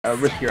a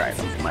riskier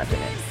item, in my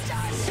opinion.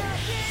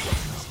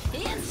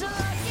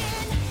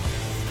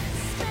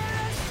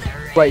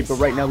 Right, but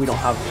right now we don't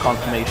have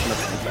confirmation of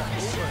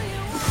success.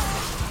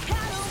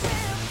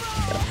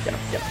 Get him,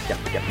 get him, get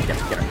him, get him, get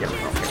him, get him, get him,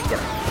 get him, get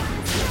him.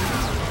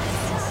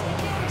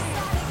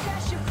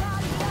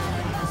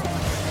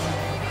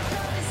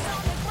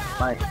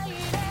 Nice.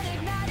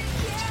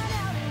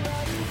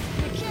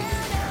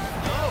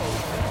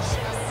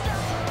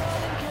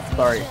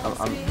 Sorry, I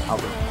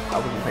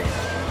wasn't paying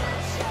attention.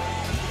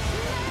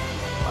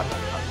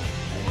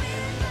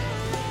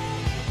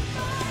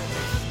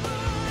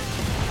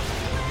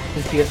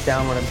 Just to get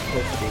down what I'm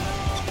supposed to be.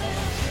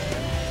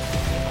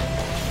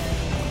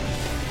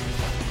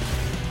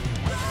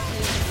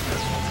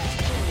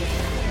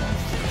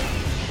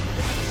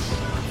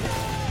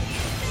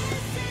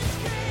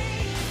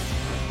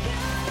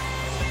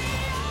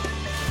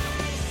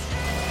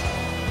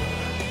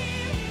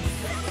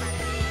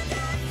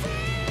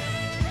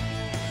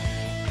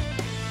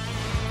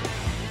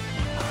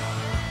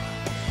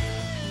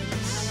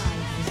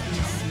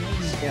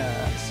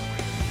 Yeah.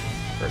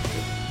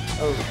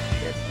 Oh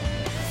shit.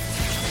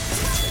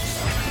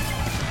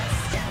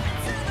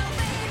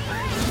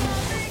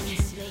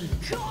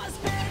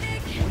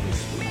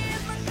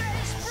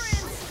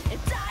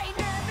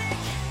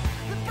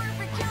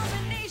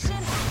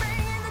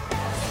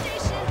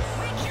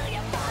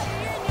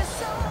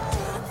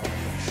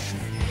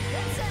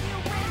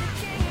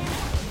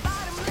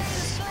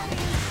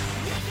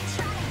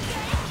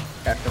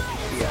 Catch up to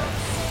everyone else.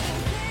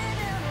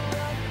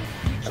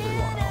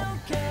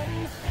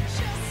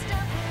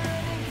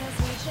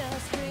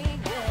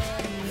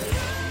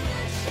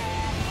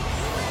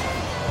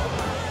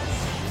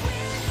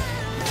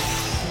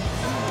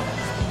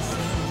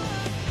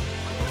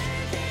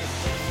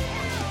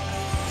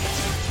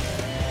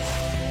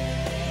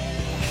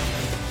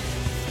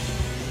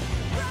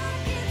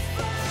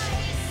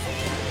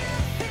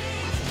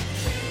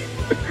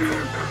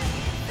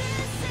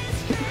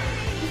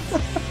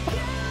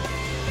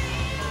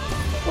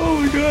 Oh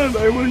my god,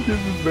 I want to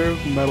give this bear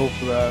some medal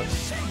for that.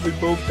 They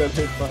both got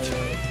hit by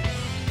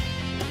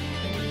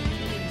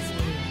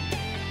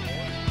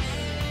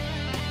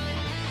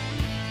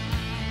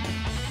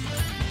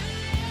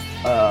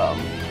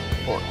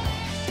Portal.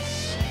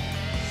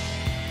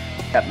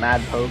 Got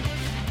mad poke.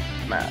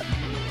 Mad.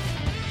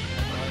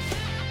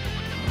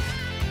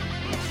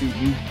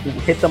 You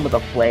hit them with a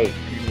flame.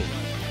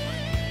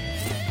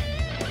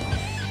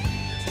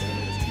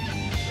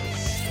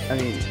 I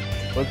mean,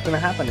 what's gonna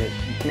happen is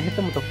you can hit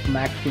them with a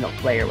max,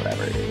 play or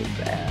whatever it is,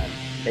 and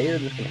they are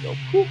just gonna go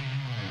poof.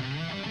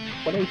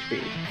 1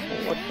 HP.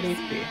 Well, what's 1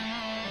 HP?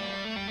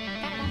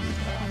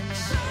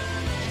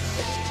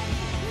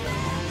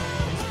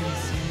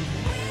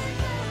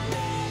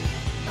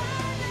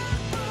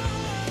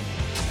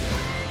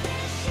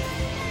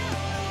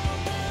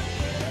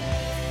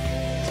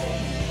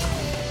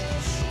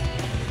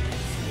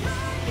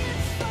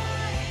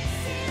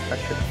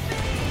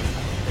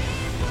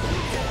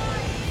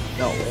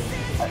 No,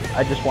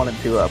 I just wanted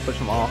to push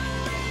him off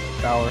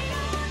tower.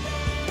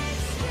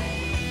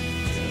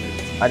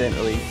 I didn't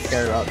really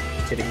care about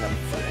hitting them.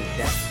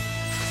 Yeah.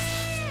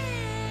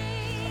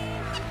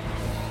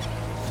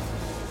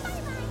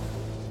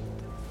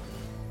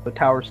 The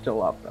tower's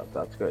still up.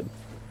 That's good.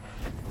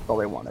 That's all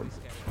they wanted.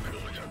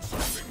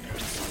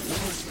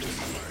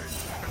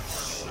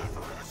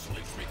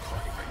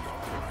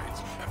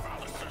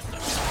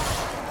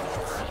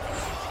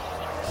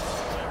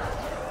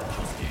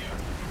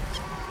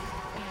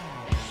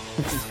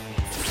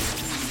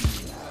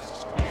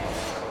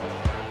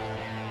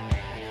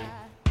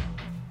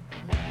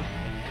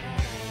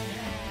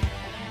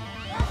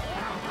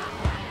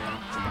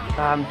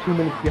 I'm 2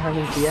 minutes behind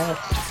in CS.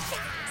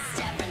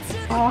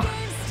 Oh.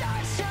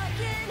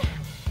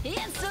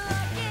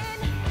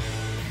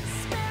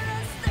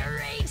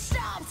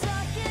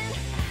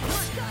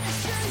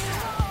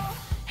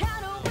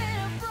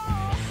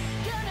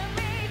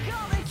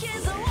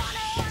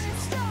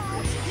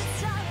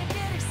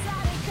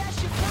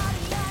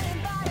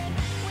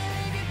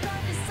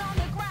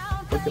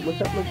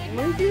 Look up,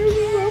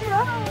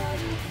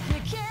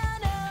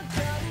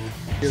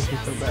 Here's me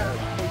so bad.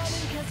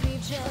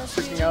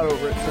 Freaking out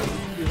over it, so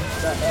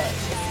it's that bad.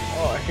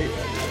 Oh, I hate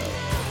that video.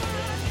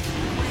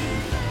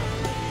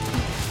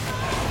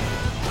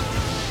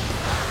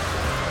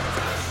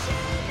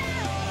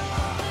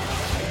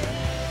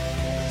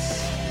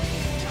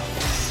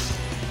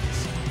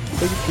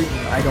 Biggest reason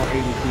I don't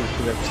ADC is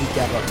because I peek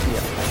out up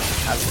CS.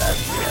 How's that?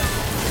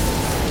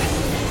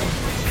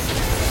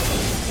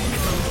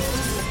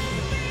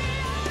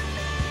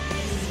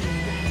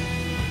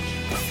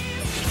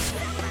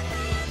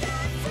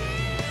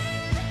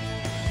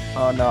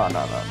 Oh no.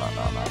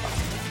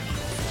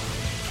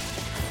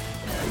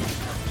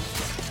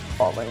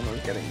 Bot lane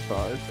was getting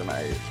buzzed, and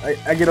I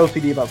get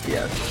OCD about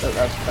CS.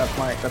 That's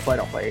why I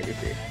don't play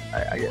ADC.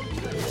 I get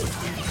really good.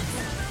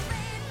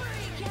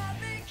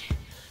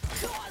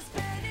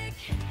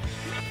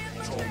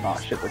 Oh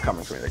shit, they're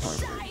coming for me.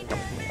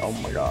 Oh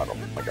my god.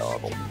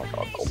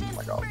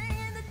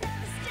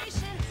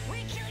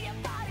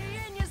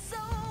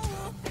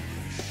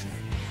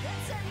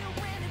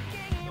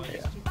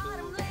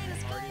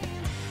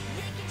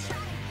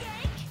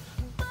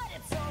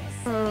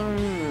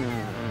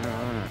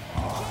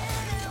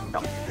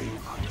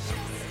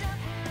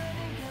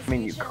 I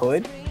mean, you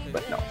could,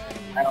 but no.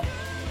 I don't.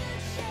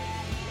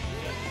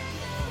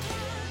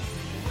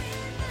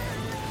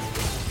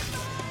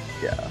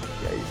 Yeah,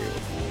 you do.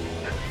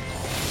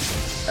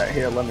 Alright,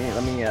 here, let me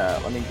get let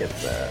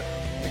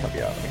me help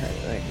you out.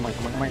 Come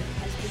on.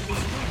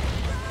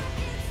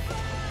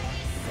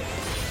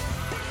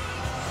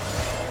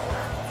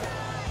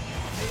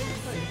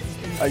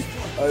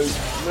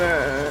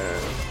 Man,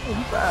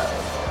 I'm bad.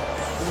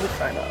 I'm just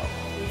trying out.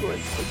 I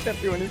can't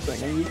do anything.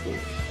 I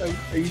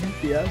use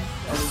DPS.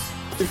 I was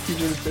 50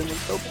 minutes in,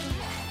 so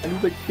I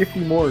need like 50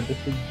 more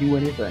just to do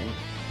anything.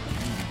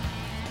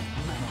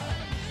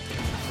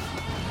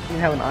 I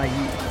have an IE,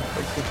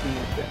 like 15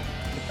 minutes in.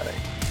 Pathetic.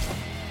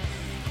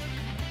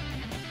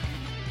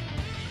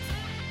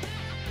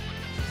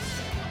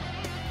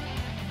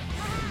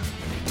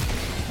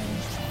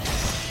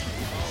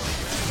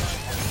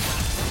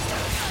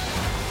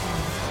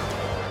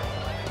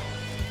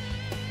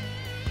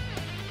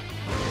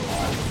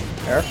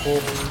 Careful.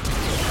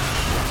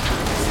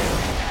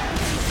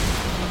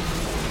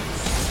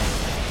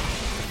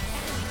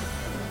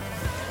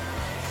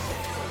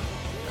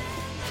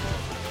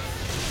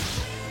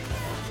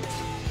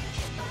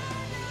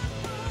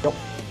 Nope.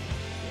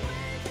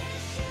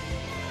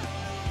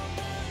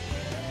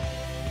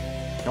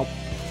 Nope.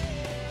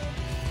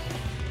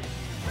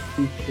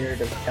 Too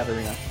scared of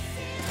Katarina.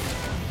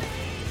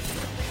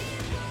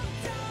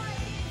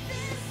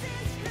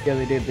 Yeah,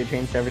 they did. They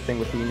changed everything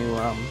with the new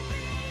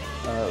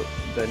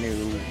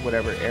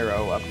whatever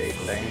arrow update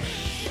thing.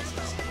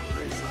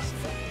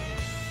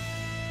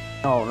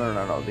 Oh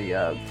no,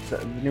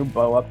 the new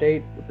bow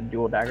update with the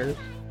dual daggers.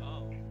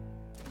 Oh,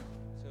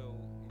 so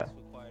it's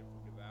required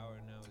from Devour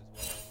now as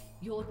well.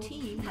 Your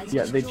team has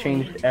Yeah, they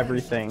changed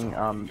everything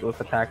with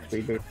attack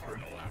speed.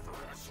 Basically.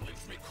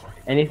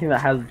 Anything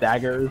that has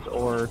daggers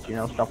or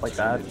stuff like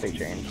that, they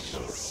changed.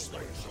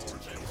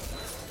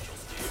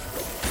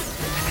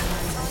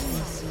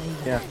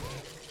 Yeah.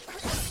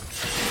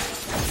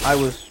 I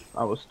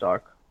was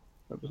stuck.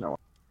 There was no one.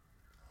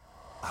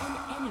 An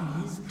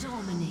enemy is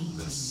dominating.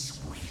 The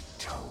sweet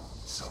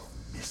tones of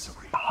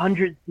misery.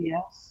 100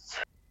 CS.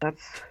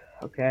 That's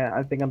okay.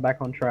 I think I'm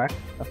back on track.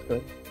 That's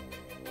good.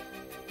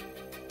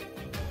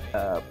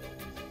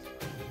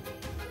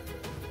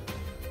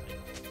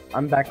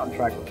 I'm back on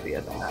track with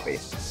CS. I'm happy.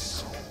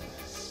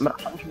 I'm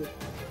at 100.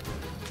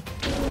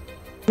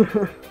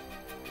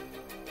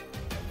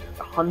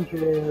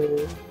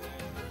 100.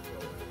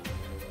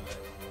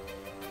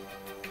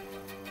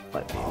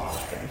 Might be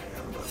interesting.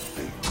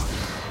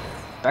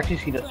 I've actually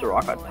seen a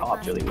Soraka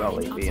top really well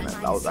lately, and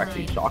that was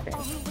actually shocking.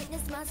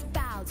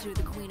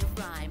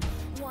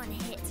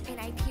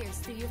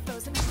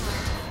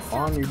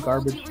 On your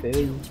garbage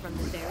fizz.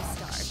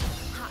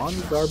 On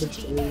your garbage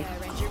fizz.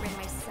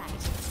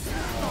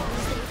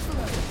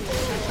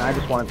 I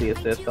just wanted the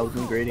assist, I was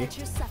being greedy.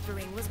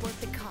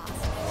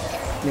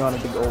 You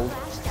wanted the gold.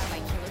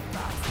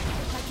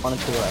 Wanted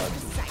to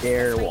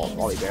scare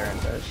Wally Bear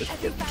and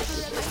just get the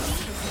assist.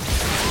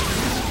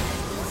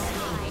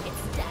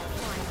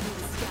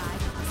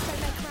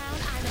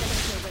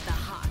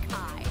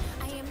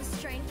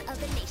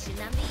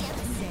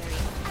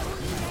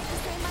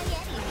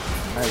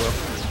 I will.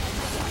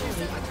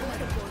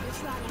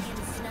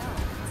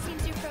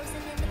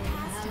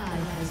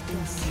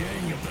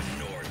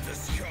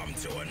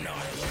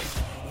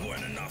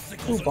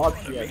 Ooh, bot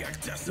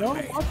CS. No,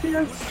 bot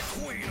CS.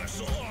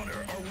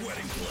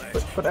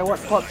 But I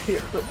want bot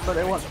CS. But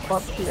I want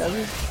bot CS.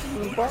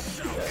 Bot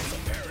CS.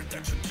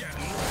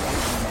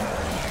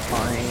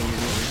 Fine.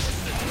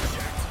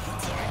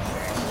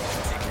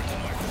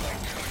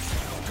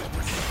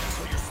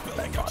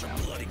 Thank God.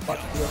 Bot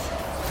CS.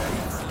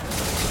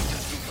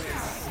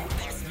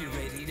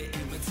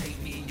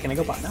 Can I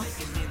go bot now?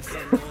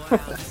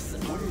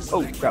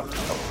 Oh crap! Oh,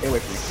 stay away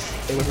from me!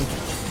 Stay away from me!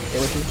 Stay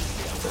away from me!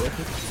 Stay away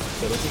from me!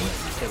 Stay away from me!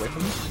 Stay away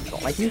from me!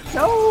 Don't like you!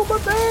 No, my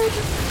bad!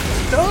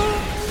 No!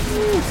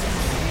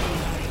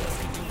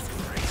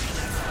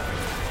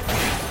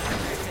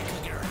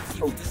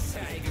 Oh.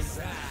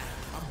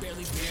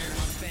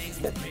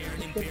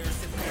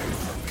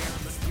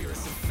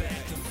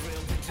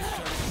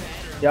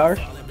 Yar?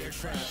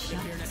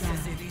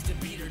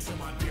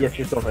 Yes,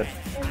 you're still there.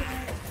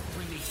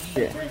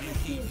 Yeah.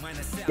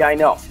 Yeah, I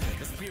know.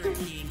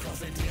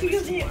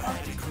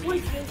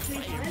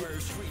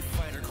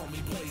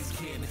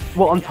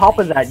 Well, on top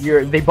of that,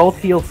 they both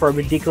heal for a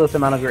ridiculous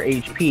amount of your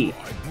HP.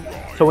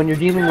 So when you're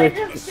dealing with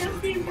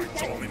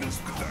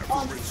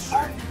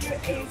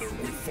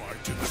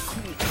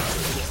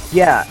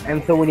yeah,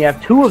 and so when you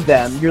have two of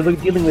them, you're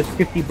dealing with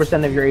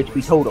 50% of your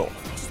HP total,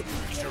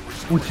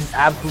 which is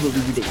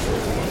absolutely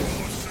ridiculous.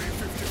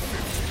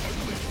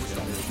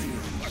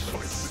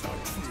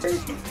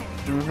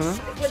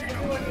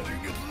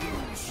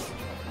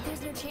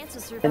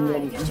 And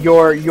then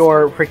your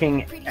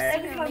freaking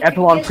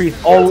Epsilon Priest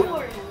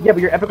yeah,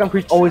 but your Epsilon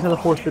Priest always has a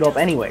force field up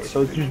anyway,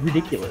 so it's just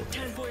ridiculous.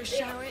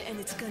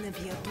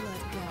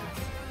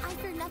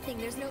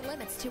 There's no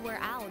limits to where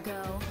I'll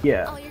go.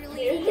 Yeah. All your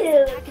leading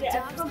is a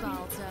pack of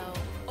dogs,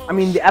 Balto. I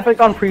mean, the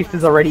Epicon Priest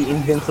is already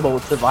invincible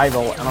with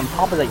survival, and on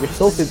top of that, your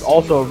Sylph is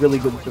also a really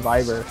good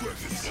survivor.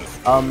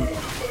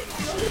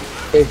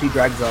 If he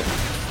drags up.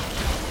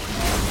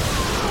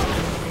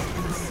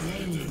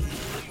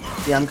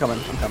 Yeah, I'm coming.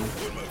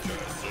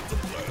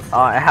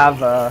 I have,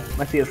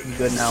 my CS is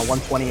good now.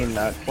 120 in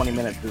 20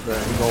 minutes is a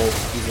goal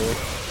usually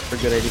for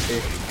good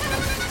ADC.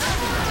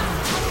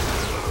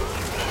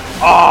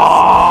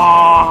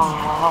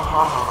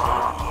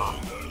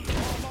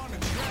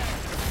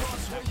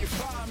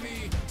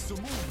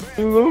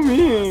 So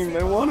mean.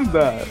 I wanted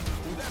that.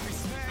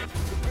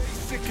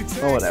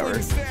 Oh, whatever.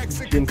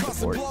 Jin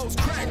support.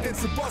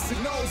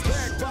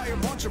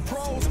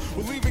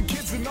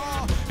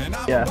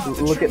 Yeah,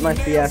 look at my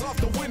CS.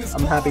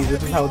 I'm happy.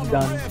 This is how it's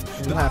done.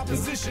 I'm happy.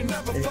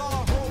 Okay.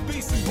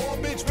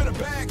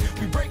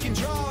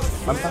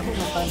 I'm happy with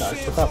my sign dog.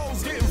 What's up?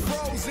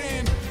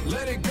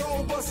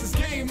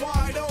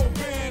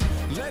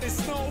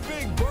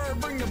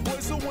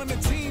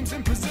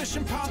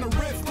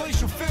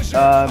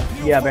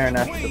 Yeah,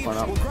 Baroness is the one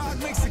up.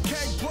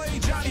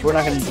 We're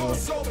not gonna do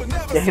it.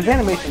 Yeah, his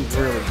animation's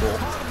really cool.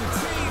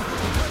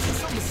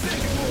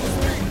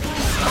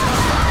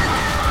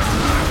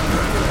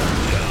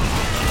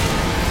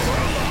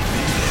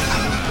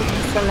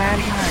 The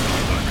lantern!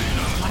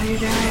 What are you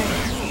doing?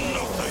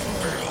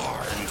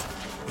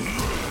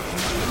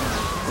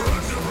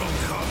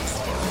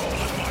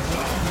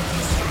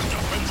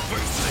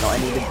 No, I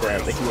needed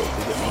the heal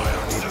to get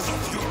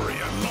me.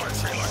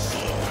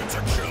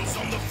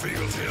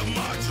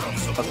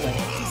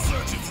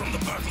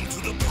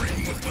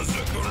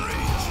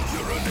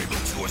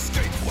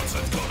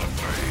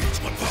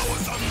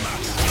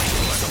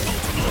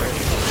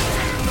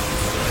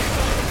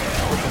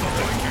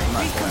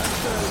 Okay.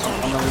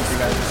 I'm gonna leave you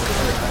guys.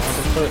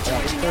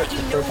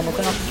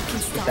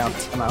 Just down.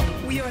 I'm out.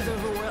 We are the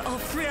roar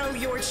of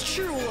Freljord's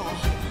true law.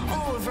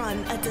 All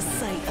run at the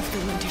sight of the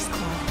Winter's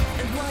Claw.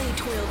 And while you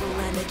toil the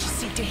land that you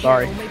seek to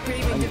Sorry. heal, my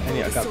brave and I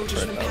devoted got soldiers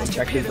from the past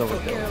your objective's pitiful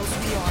overkill. arrows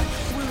we are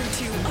willing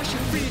to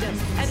usher freedom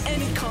at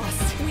any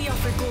cost. We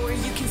offer glory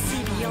you can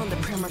see beyond the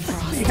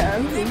permafrost. Yeah,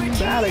 I'm doing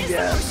that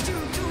again.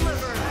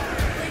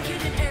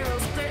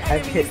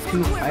 I've hit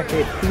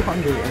 230.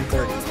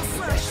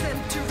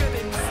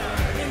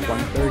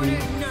 130,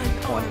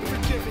 20.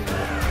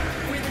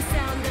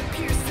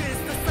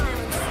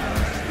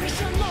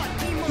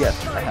 Yes,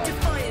 I have.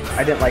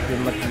 I didn't like it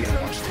much either.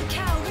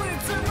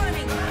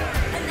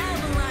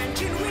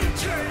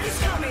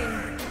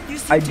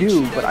 I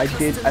do, but I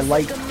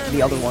like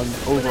the other ones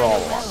overall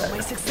a lot better.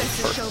 Your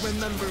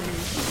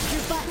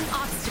button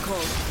obstacle,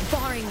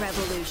 barring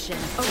revolution.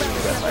 A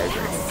Yes, I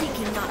agree.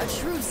 seeking not a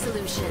true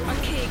solution.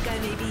 Archaic I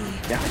may be,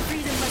 Yeah. but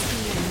freedom must be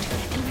earned,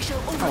 and we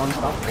shall want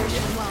overcome to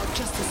oppression while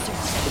justice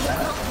serves.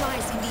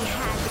 Rise can be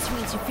had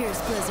between two fierce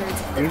blizzards.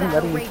 They're even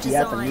letting me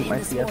CS and meet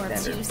my CS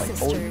standards. Like,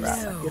 holy crap.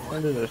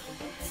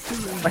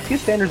 My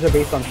CS standards are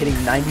based on hitting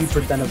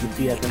 90% of the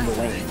CS in the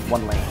lane,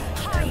 one lane.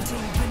 And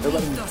they're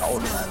letting me all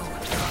of that.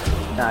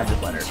 Nah,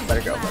 just let her go, let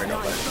her go. Don't worry, let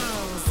her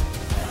go.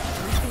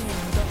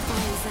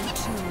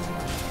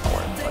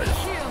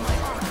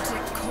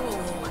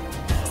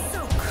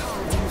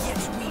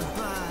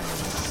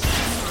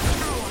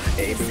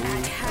 Baby.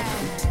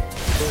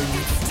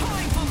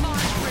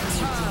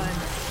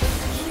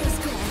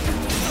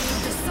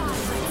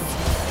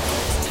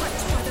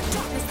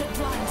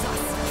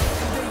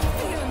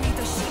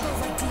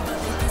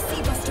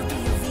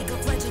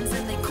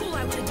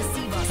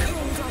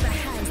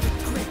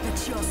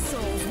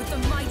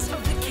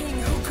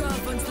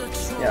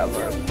 Yeah,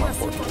 but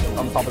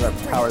on top of that,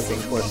 power is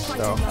being pushed,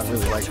 so I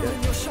really like it.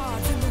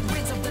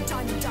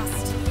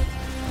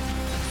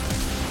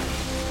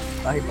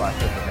 I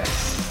flash it, okay.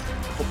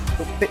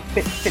 Fit,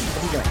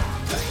 what are you doing?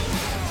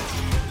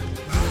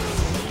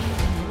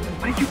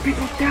 Why did you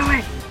people do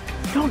it?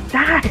 Don't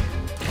die!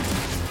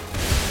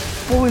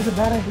 What was a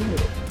bad idea?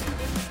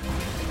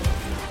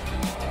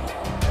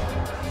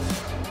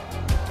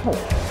 Oh,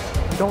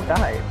 don't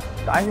die.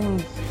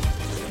 Diving's...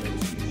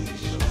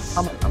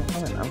 I'm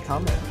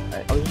coming.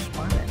 I was just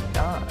farming.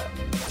 God.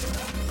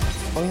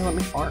 Don't even let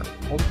me farm.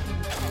 Hold.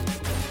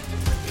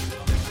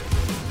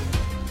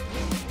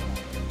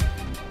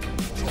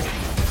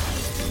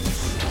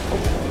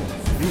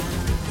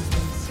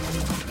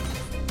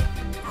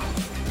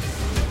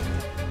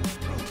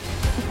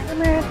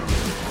 Damn it.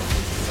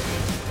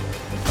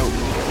 Oh,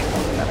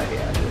 bad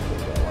idea.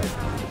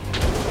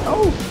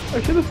 Oh,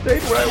 I should have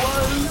stayed where I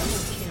was.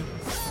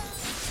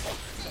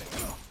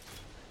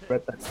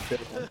 Read that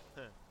shit.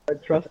 I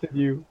trusted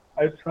you.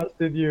 I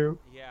trusted you.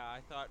 Yeah,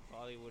 I thought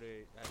Volley would have.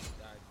 I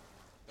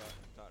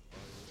thought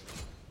Volley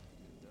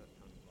would have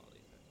done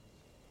Volley.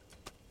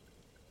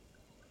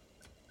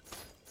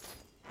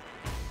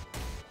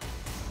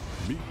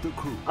 Meet the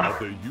crew of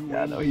the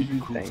Yeah, no, he's UAV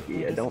just cruiser. tanky.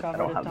 I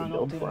don't have the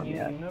build for him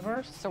yet.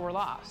 Universe, so we're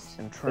lost.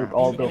 They're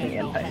all building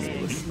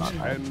anti-nade, which is not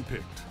hard.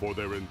 Handpicked for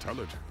their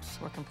intelligence,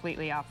 We're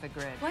completely off the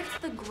grid. What's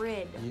the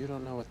grid? You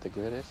don't know what the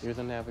grid is? You're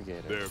the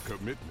navigator. their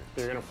commitment,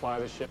 You're gonna fly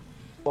the ship.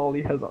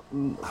 Wally has a...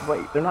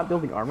 wait, they're not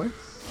building armor?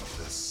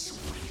 the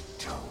sweet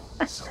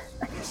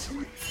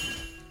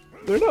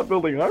They're not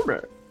building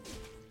armor.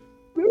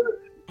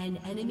 An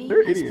enemy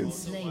They're has been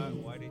idiots.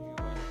 slain. Why did you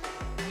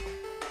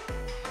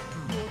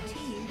Your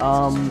team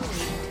has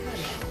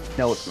destroyed.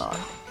 No, it's not.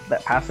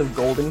 That passive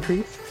gold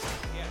increase?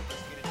 Yeah,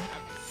 just get it.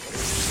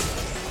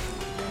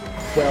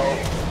 Well,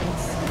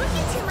 Look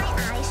into my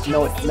eyes.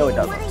 No, try to no, it see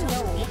doesn't. what I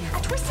know. A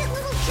twisted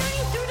little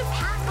journey through the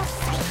path of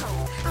psycho.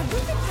 A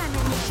vivid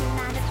premonition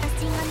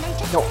manifesting a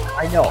nature. no, I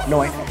know. No,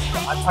 I know.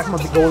 I'm talking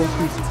about the gold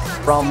increase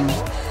from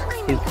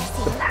the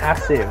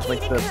passive,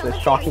 like the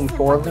shocking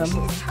 4 of them.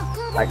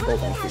 That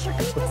gold increase. I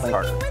can push my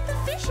harder. With the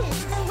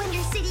fishes. And when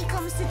your city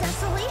comes to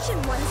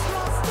desolation, one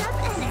small step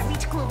and I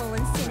reach global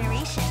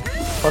incineration.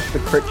 Plus the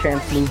crit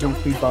chance movement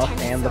speed buff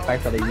and the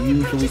fact that I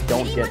usually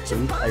don't get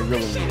boost, I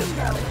really needed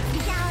that.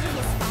 Reality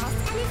is false,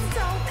 and it's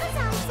so, 'cause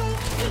I say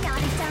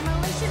chaotic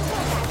demolition,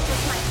 well, that's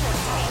just my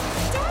forte.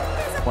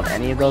 Death is a Want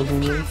any of those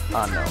in you?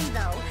 Ah, No.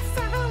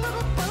 Several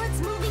little bullets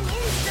moving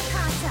in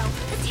staccato.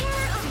 The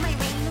terror of my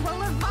reign will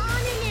live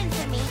on in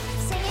infamy,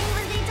 singing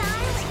when they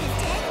die like a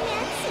dead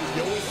man's symphony.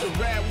 Yo, it's a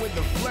rat with a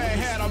flat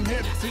hat. I'm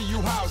hip to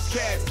you house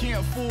cats.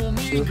 Can't fool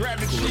me. Grab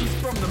the cheese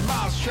from the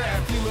mouse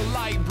trap. Feel a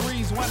light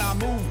breeze when I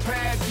move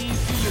past. You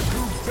see your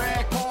group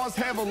back. Pause,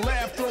 have a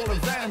laugh. Throw the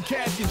venom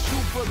cat. Can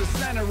shoot for the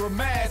center of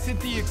mass. Hit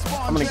the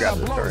I'm gonna expunge. grab I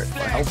this blow turret,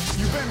 stacks. my help.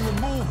 You've been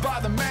removed by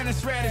the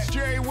menace radish.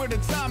 Jerry with a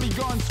Tommy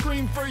gun.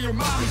 Scream for your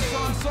mommy.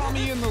 Son saw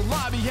me in the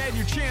lobby. Had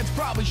your chance.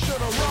 Probably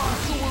should have run.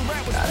 Sewer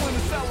rat with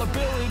splinter cell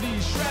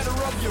abilities. Shredder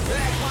up your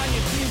back line.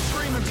 Your team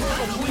screaming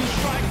turtle. Please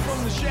strike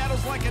from the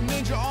shadows like a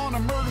ninja on a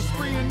murder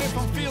spree. And if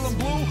I'm feeling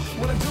blue,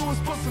 what I do is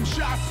put some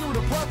shots through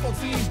the purple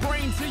team.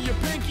 Brain to your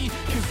pinky.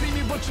 Can see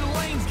me, but your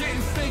lane's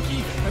getting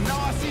stinky. And now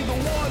I see the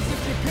ones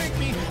if you pick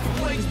me. The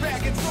plague's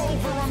back, it's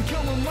over. I'm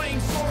killing lame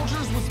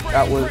soldiers with spray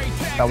That was- spray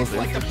that was tactics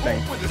like a interesting,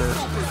 boat with a sure.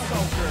 super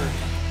soaker.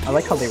 I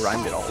like how they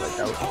rhymed it all. Like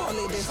that was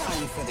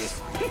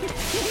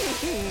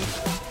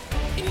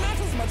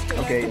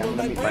okay. I'm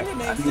gonna meet my. I'm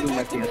meeting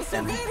my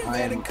PS10. I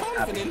am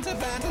happy.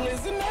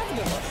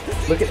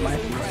 Look at my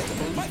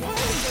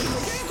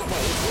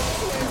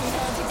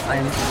I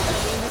am.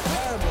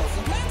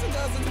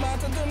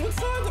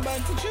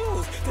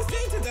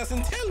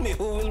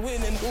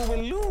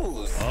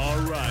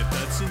 Alright,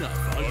 that's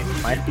enough. I'll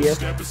give My you a PS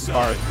step is aside.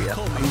 ours PS.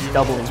 Call I'm me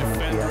doubling Joe, from the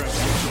defender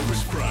PS. and Silver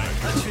Sprite.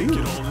 I take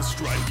it all in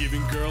stride,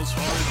 giving girls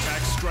heart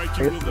attacks, strike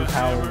you This with a is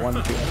how hammer,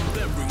 one PS.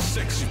 then bring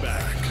sexy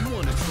back. You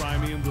wanna try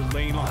me in the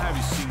lane? I'll have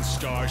you seen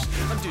stars.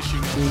 I'm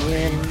dishing out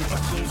Win. up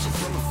close and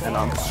from And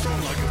afar. I'm fine.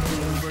 Strong like a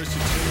boom,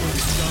 versatility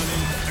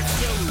stunning,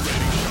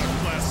 accelerating shock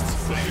blasts.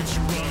 Ain't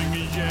you running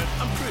me yet?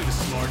 I'm pretty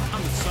smart.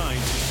 I'm a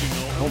scientist, you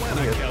know. And when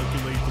I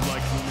calculate the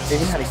likeliness, They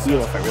even had a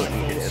heal if I really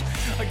needed it.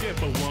 I get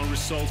but one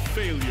result: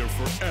 failure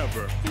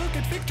forever. Look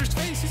at Victor's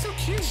face, he's so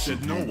cute.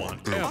 Said no one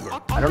ever.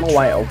 I don't know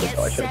why I ulted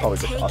though. I should have probably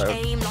just auto.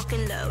 Take aim, lock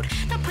and load.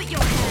 Now put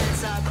your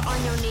hands up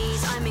on your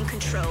knees. I'm in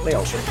control. They Don't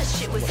ulted. try that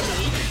shit with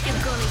me.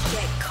 You're gonna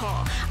get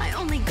caught. I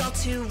only got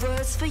 2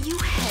 words for you.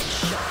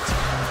 Headshot.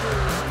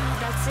 Boom.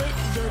 That's it.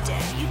 You're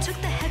dead. You took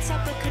the heads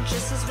up, but could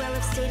just as well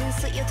have stayed and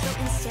slit your throat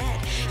instead.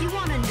 You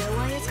wanna know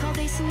why it's called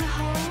ace in the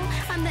hole?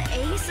 I'm the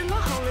ace in the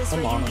hole is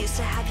where you used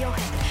to have your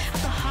head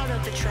at the heart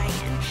of the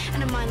dragon,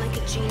 and a mind like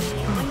a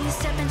genie. When you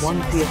step into One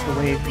my PS cell,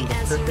 away you'll from be the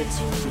answering perfect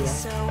to me. PS.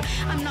 So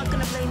I'm not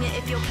gonna blame you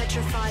if you're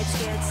petrified,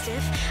 scared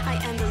stiff. I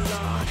am the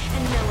law,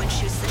 and no one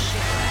shoots the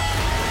shit.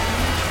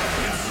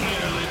 It's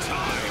nearly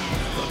time.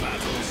 The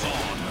battle's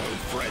on,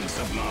 friends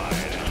of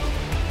mine.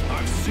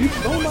 I've seen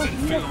boys in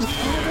fields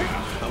flare.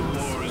 The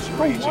war is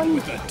raging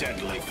with a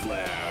deadly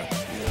flare.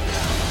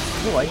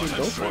 No, I can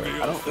go for it. I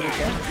don't really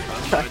care. I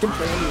can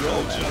play any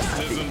role, man. I'm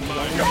happy.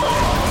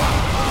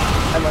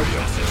 I like it.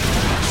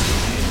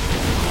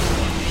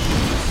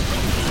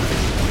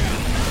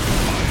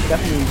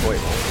 Definitely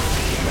void.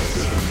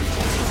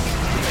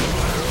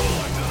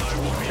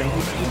 Thank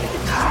you.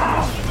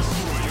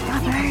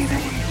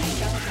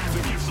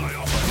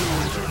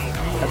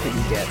 That's what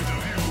you get.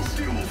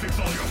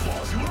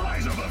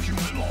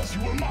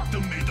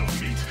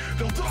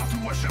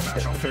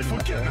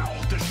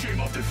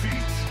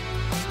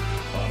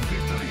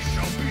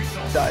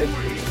 Died.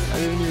 I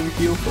didn't even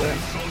heal for him.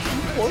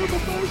 Horrible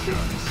person.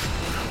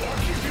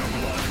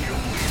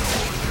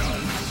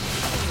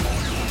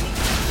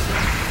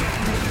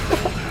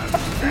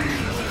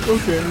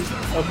 Okay,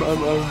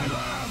 I'm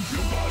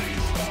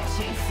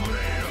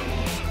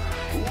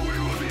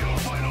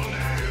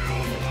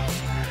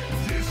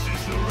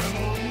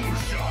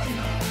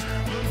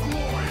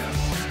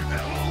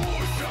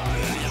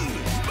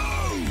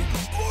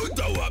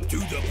Up to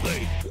the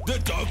plate. The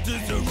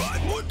doctors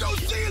arrive. Mundo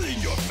sealing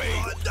your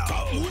fate.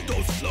 Top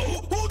Mundo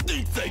slow. Who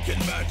thinks they can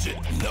match it?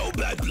 No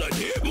bad blood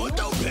here.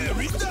 Mundo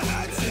parries the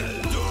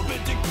hatchet.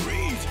 Durban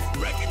degrees.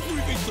 Wrecking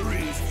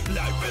 3v3s.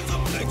 Life is a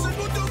flex and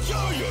Mundo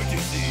cure your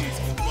disease.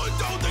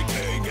 Mundo the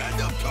king.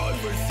 End of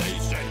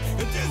conversation.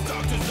 This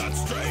doctor's not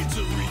strange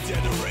to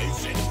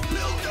regeneration.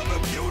 Build of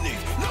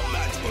immunities. No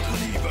match for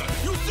Cleaver.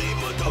 You see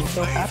Mundo I'm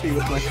so happy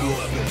with my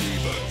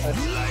PS.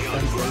 Lay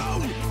on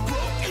ground.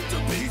 Broke into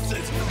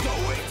pieces.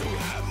 Going to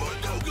have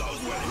Mundo goes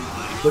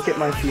Look at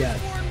my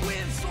CS.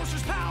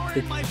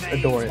 It's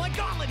adorable.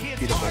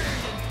 Beautiful.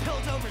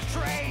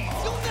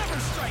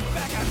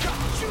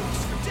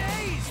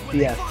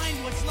 Yes.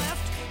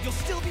 You'll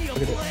still be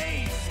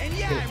ablaze. And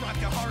yeah, I rock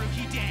the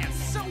Haruki dance.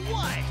 So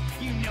what?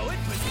 You know it,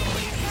 but the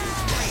ladies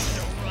break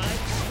the rut.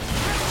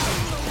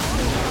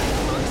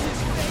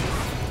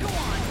 Go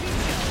on, be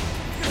chill.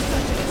 You're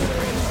such a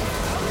disgrace.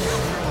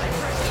 My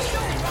precious,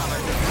 don't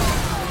bother to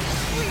call.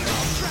 We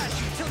all trash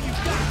you till you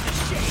got the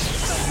shape.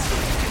 So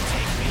you can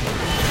take me.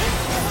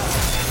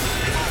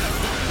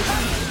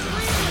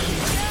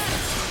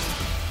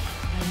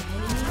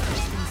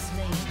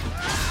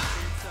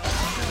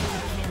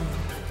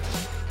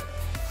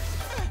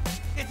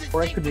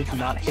 Or I could just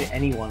not hit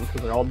anyone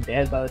because they're all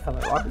dead by the time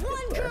I rocket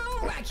gets there.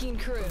 Wrecking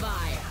crew.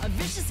 Vi, a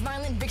vicious,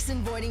 violent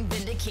vixen voiding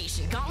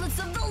vindication. Gauntlets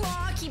of the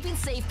law, keeping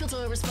safe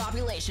Piltover's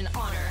population.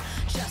 Honor,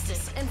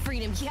 justice, and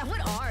freedom. Yeah, what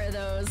are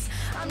those?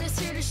 I'm just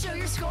here to show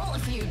your skull a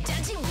few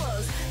denting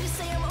blows. They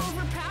say I'm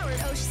overpowered.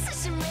 Oh, she's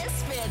such a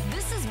misfit.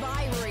 This is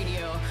Vi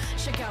Radio.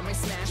 Check out my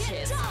smash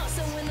hits.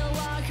 So when the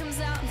law comes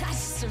out,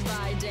 that's just a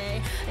Vi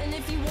day. And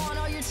if you want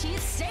all your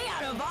teeth, stay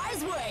out of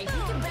Vi's way.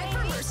 You can beg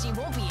for mercy,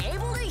 won't be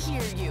able to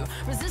hear you.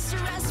 Resist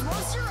arrest,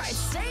 wants your rights,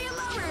 stay in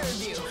my rear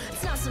view.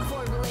 It's not some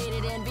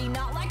Ford-related envy,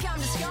 not like I'm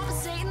just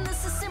compensating.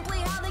 This is simply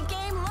how the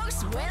game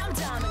looks when I'm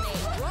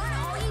dominating. Run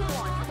all you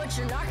want, but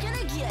you're not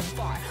gonna get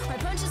far. My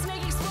punches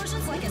make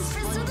explosions like it's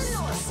fist of the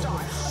North Star.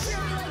 A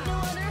fury like no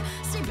other,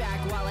 stay back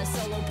while I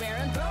solo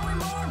Baron. Throwing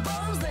more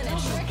bows than a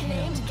trick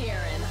named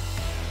Garen.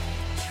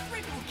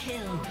 Triple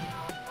kill.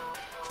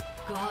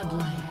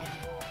 Godlike.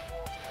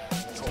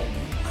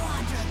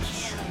 Quadra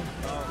kill.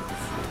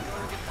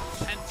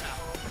 Penta.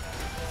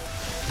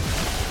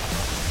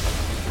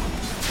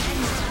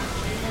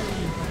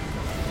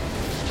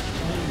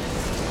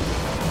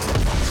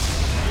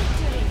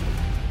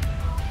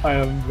 I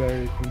am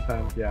very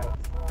content, yeah.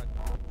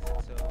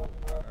 So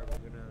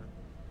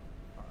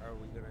are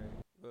we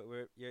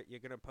gonna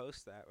you're gonna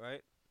post that,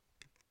 right?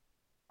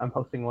 I'm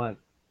posting what?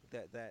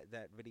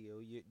 That video.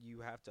 You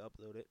have to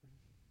upload it.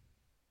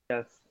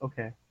 Yes,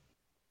 okay.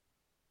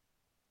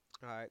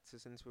 Alright, so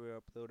since we're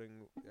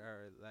uploading,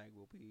 our lag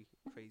will be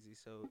crazy,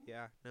 so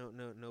yeah,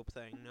 no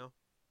playing, no.